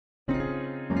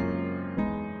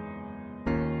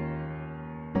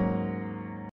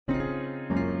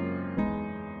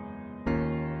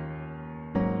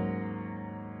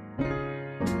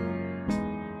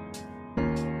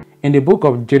In the book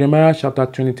of Jeremiah chapter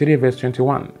 23 verse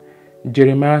 21,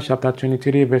 Jeremiah chapter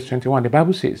 23 verse 21, the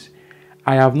Bible says,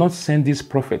 I have not sent these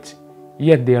prophets,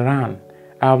 yet they ran.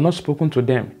 I have not spoken to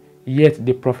them, yet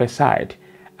they prophesied.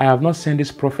 I have not sent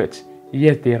these prophets,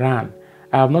 yet they ran.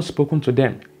 I have not spoken to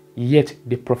them, yet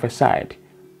they prophesied.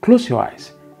 Close your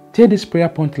eyes. Take this prayer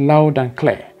point loud and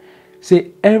clear.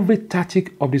 Say, every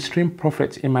tactic of the strange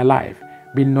prophet in my life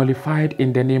be nullified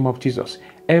in the name of Jesus.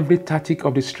 Every tactic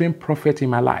of the strange prophet in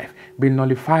my life be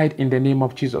nullified in the name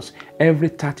of Jesus. Every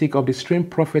tactic of the strange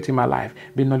prophet in my life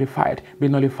be nullified, be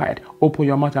nullified. Open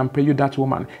your mouth and pray you that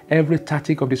woman. Every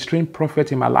tactic of the strange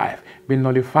prophet in my life be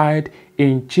nullified.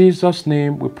 In Jesus'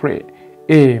 name we pray.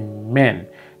 Amen.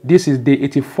 This is day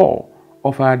 84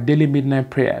 of our daily midnight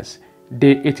prayers.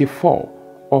 Day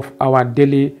 84 of our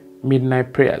daily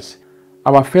midnight prayers.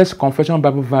 Our first confession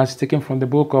Bible verse taken from the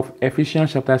book of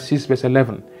Ephesians chapter 6 verse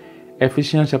 11.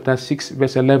 Ephesians chapter 6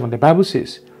 verse 11. The Bible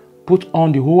says, put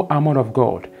on the whole armor of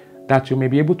God, that you may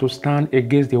be able to stand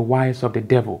against the wiles of the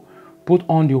devil. Put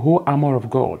on the whole armor of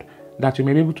God, that you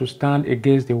may be able to stand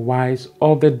against the wiles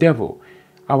of the devil.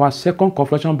 Our second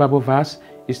confession Bible verse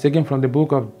is taken from the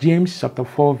book of James chapter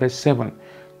 4 verse 7.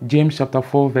 James chapter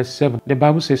 4 verse 7. The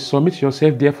Bible says, submit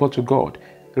yourself therefore to God.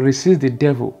 Resist the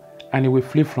devil, and he will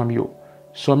flee from you.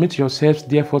 Submit yourselves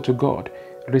therefore to God.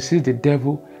 Resist the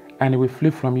devil, and he will flee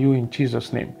from you in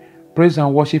Jesus' name. Praise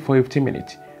and worship for 15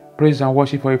 minutes. Praise and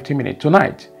worship for 15 minutes.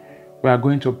 Tonight, we are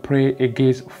going to pray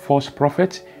against false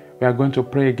prophets. We are going to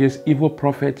pray against evil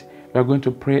prophets. We are going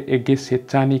to pray against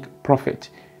satanic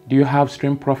prophets. Do you have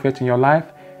strange prophets in your life?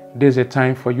 There's a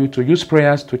time for you to use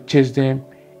prayers to chase them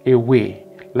away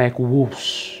like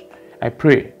wolves. I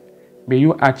pray, may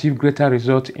you achieve greater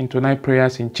results in tonight's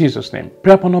prayers in Jesus' name.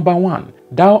 Prayer point number 1.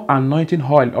 Thou anointing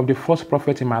oil of the false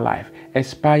prophet in my life,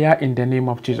 expire in the name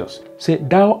of Jesus. Say,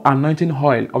 thou anointing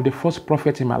oil of the false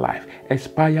prophet in my life,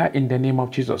 expire in the name of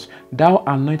Jesus. Thou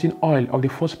anointing oil of the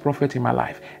false prophet in my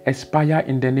life, expire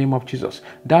in the name of Jesus.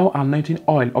 Thou anointing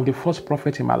oil of the false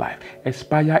prophet in my life,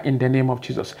 expire in the name of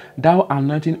Jesus. Thou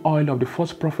anointing oil of the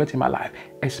false prophet in my life,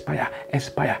 expire,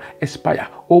 expire, expire.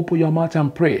 Open your mouth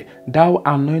and pray. Thou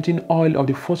anointing oil of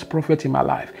the false prophet in my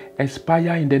life,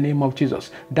 expire in the name of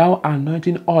Jesus. Thou anointing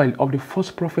oil of the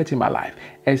false prophet in my life,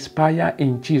 expire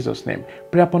in Jesus' name.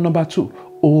 Prayer point number 2.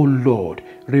 O Lord,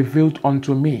 reveal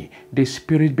unto me the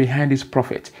spirit behind this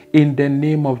prophet in the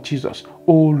name of Jesus.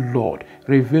 O Lord,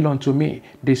 reveal unto me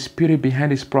the spirit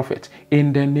behind this prophet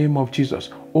in the name of Jesus.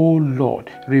 O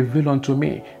Lord, reveal unto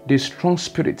me the strong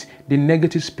spirit, the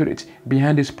negative spirit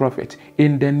behind this prophet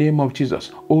in the name of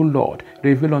Jesus. O Lord,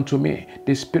 reveal unto me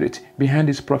the spirit behind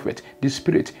this prophet, the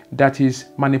spirit that is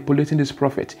manipulating this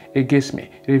prophet against me.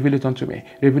 Reveal it unto me.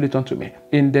 Reveal it unto me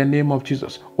in the name of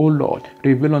Jesus. O Lord,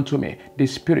 reveal unto me the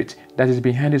spirit that is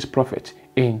behind this prophet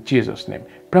in Jesus' name.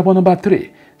 Prayer point number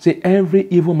 3. Say, every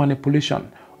evil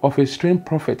manipulation of a strange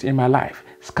prophet in my life,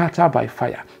 scatter by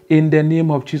fire in the name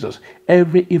of Jesus.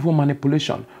 Every evil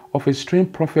manipulation of a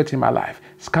strange prophet in my life,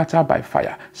 scatter by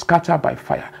fire, scatter by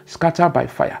fire, scatter by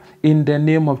fire in the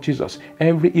name of Jesus.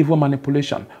 Every evil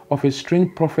manipulation of a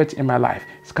strange prophet in my life,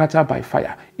 scatter by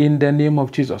fire in the name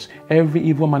of Jesus. Every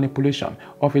evil manipulation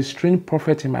of a strange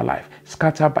prophet in my life,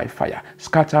 scatter by fire,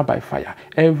 scatter by fire.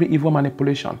 Every evil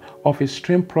manipulation of a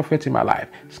strange prophet in my life,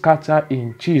 scatter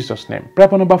in Jesus' name. Prayer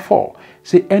point number 4.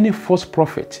 Say, any false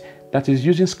prophet that is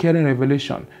using scary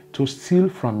revelation to steal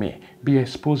from me, be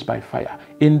exposed by fire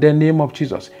in the name of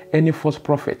Jesus. Any false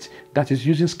prophet that is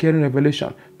using scary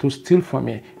revelation to steal from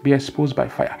me, be exposed by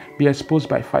fire, be exposed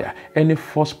by fire. Any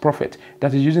false prophet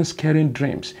that is using scary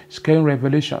dreams, scary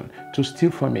revelation to steal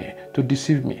from me, to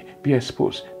deceive me, be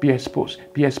exposed, be exposed,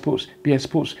 be exposed, be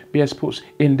exposed, be exposed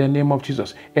in the name of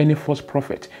Jesus. Any false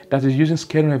prophet that is using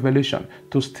scary revelation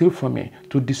to steal from me,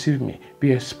 to deceive me,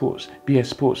 be exposed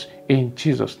in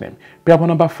Jesus' name. Prayer point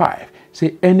number 5.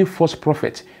 Say, any false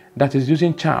prophet that is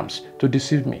using charms to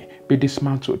deceive me, be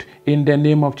dismantled in the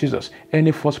name of Jesus.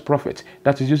 Any false prophet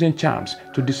that is using charms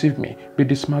to deceive me, be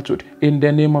dismantled in the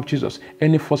name of Jesus.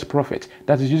 Any false prophet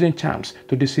that is using charms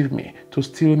to deceive me, to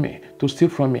steal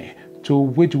from me, to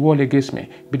wage war against me,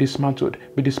 be dismantled,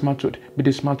 be dismantled, be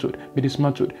dismantled, be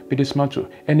dismantled, be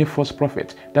dismantled. Any false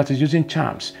prophet that is using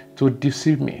charms to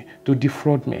deceive me, to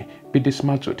defraud me, be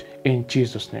dismantled in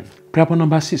Jesus' name. Prayer point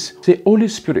number 6. Say, Holy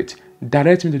Spirit,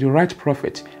 direct me to the right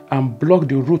prophet and block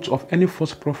the roots of any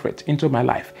false prophet into my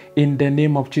life in the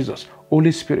name of Jesus.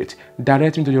 Holy Spirit,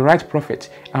 direct me to the right prophet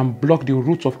and block the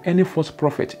roots of any false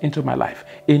prophet into my life.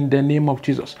 In the name of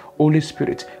Jesus, Holy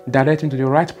Spirit, direct me to the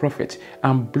right prophet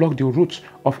and block the roots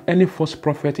of any false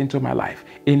prophet into my life.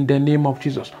 In the name of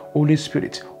Jesus, Holy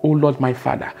Spirit, O Lord my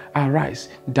Father, arise,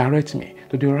 direct me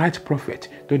to the right prophet,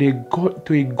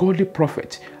 to a godly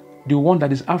prophet, the one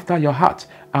that is after your heart,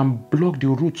 and block the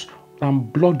roots,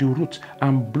 and block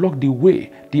the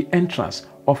way, the entrance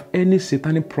of any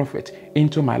satanic prophet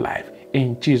into my life.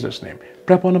 In Jesus' name.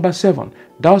 Prayer point number 7.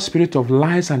 Thou spirit of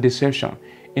lies and deception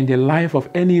in the life of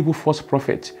any evil false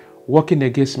prophet working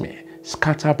against me,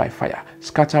 scatter by fire,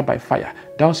 scatter by fire.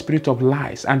 Thou spirit of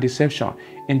lies and deception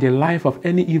in the life of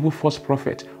any evil false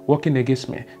prophet working against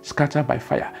me, scatter by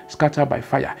fire, scatter by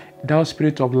fire. Thou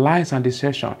spirit of lies and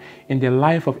deception in the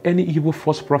life of any evil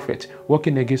false prophet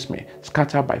working against me,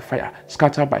 scatter by fire,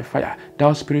 scatter by fire.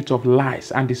 Thou spirit of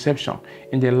lies and deception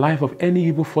in the life of any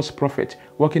evil false prophet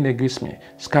working against me,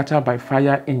 scatter by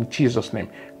fire in Jesus' name.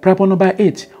 Prayer point number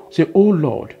 8. Say, O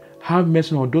Lord, have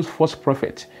mercy on those false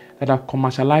prophets that have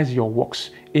commercialized your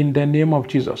works. In the name of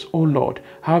Jesus, oh Lord,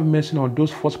 have mercy on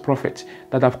those false prophets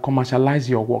that have commercialized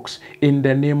your works. In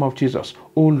the name of Jesus,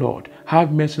 oh Lord,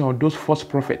 have mercy on those false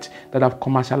prophets that have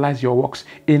commercialized your works.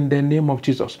 In the name of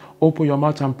Jesus, open your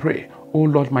mouth and pray. Oh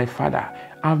Lord, my Father,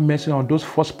 have mercy on those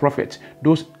false prophets,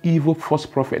 those evil false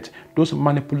prophets, those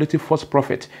manipulative false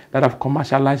prophets that have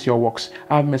commercialized your works.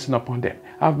 Have mercy upon them.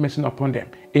 Have mercy upon them.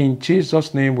 In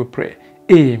Jesus' name we pray.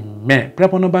 Amen. Prayer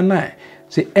point number 9.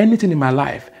 Say, anything in my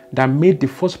life that made the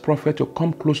false prophet to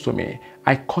come close to me,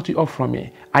 I cut you off from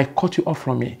me. I cut you off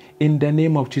from me. In the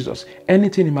name of Jesus.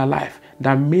 Anything in my life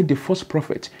that made the false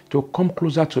prophet to come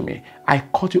closer to me, I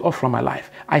cut you off from my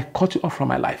life. I cut you off from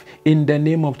my life. In the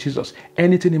name of Jesus.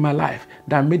 Anything in my life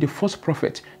that made the false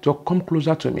prophet to come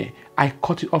closer to me, I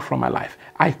cut it off from my life.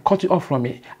 I cut it off from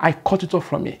me. I cut it off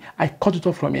from me. I cut it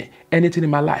off from me. Anything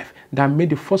in my life that made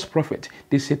the false prophet,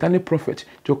 the satanic prophet,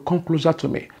 to come closer to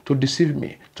me, to deceive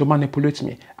me, to manipulate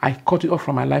me, I cut it off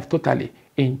from my life totally.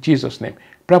 In Jesus' name.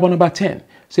 Prayer number 10.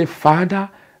 Say, Father,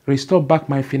 restore back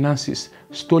my finances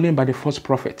stolen by the false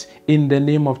prophet. In the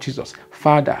name of Jesus.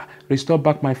 Father, restore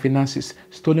back my finances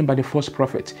stolen by the false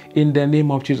prophet. In the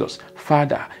name of Jesus.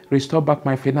 Father, restore back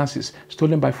my finances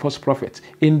stolen by false prophet.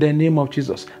 In the name of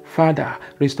Jesus. Father,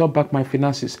 restore back my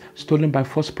finances stolen by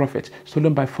false prophet.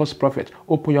 Stolen by false prophet.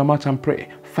 Open your mouth and pray.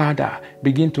 Father,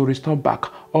 begin to restore back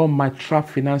all my trapped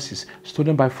finances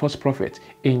stolen by false prophet.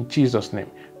 In Jesus' name.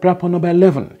 Prayer point number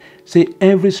 11. Say,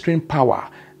 every strange power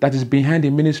that is behind the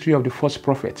ministry of the false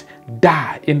prophet,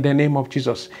 die in the name of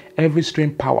Jesus. Every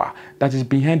strange power that is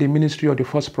behind the ministry of the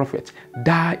false prophet,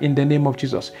 die in the name of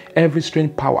Jesus. Every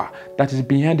strange power that is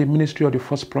behind the ministry of the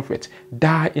false prophet,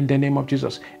 die in the name of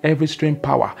Jesus. Every strange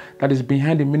power that is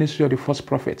behind the ministry of the false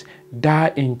prophet,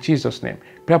 die in Jesus' name.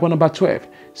 Prayer point number 12.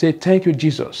 Say, thank you,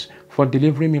 Jesus, for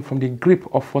delivering me from the grip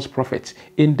of false prophets.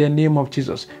 In the name of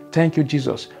Jesus. Thank you,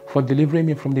 Jesus, for delivering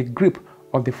me from the grip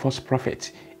of the false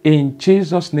prophet. In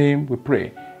Jesus' name we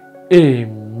pray.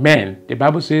 Amen. The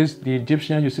Bible says, the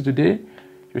Egyptians you see today,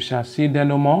 you shall see them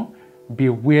no more.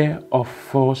 Beware of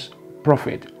false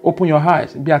prophet. Open your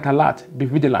eyes, be at alert, be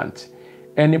vigilant.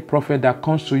 Any prophet that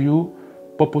comes to you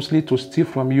purposely to steal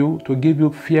from you, to give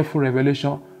you fearful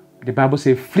revelation, the Bible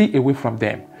says, flee away from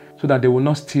them so that they will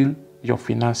not steal your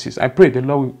finances. I pray the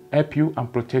Lord will help you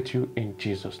and protect you in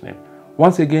Jesus' name.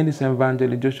 Once again, this is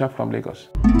Evangelist Joshua from Lagos.